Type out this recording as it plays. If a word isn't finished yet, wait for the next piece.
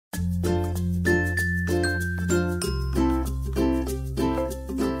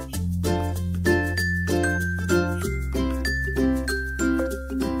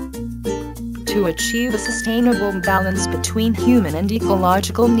to achieve a sustainable balance between human and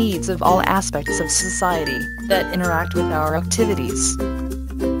ecological needs of all aspects of society that interact with our activities.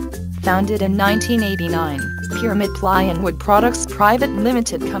 Founded in 1989, Pyramid Ply and Wood Products Private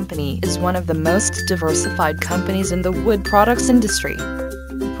Limited Company is one of the most diversified companies in the wood products industry.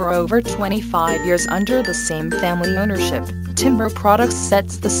 For over 25 years under the same family ownership, Timber Products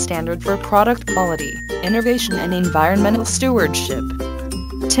sets the standard for product quality, innovation and environmental stewardship.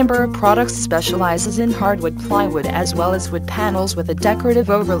 Timber Products specializes in hardwood plywood as well as wood panels with a decorative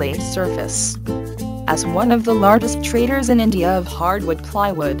overlay surface. As one of the largest traders in India of hardwood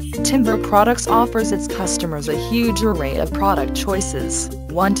plywood, Timber Products offers its customers a huge array of product choices,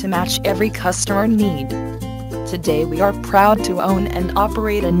 one to match every customer need. Today we are proud to own and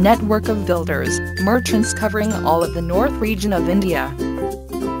operate a network of builders, merchants covering all of the north region of India.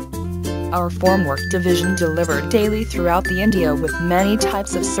 Our formwork division delivered daily throughout the India with many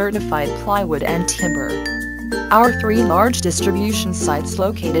types of certified plywood and timber. Our 3 large distribution sites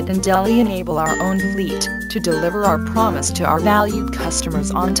located in Delhi enable our own fleet to deliver our promise to our valued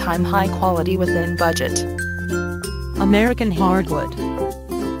customers on time, high quality within budget. American hardwood,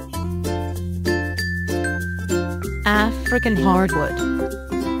 African hardwood,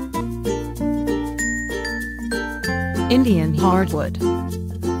 Indian hardwood,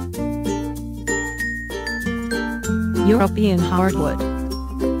 European hardwood,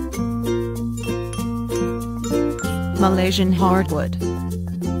 Malaysian hardwood.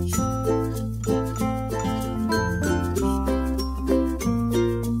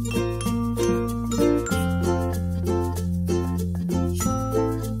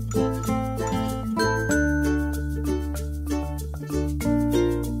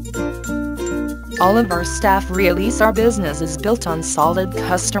 All of our staff realize our business is built on solid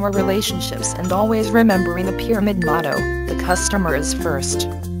customer relationships and always remembering the pyramid motto, the customer is first.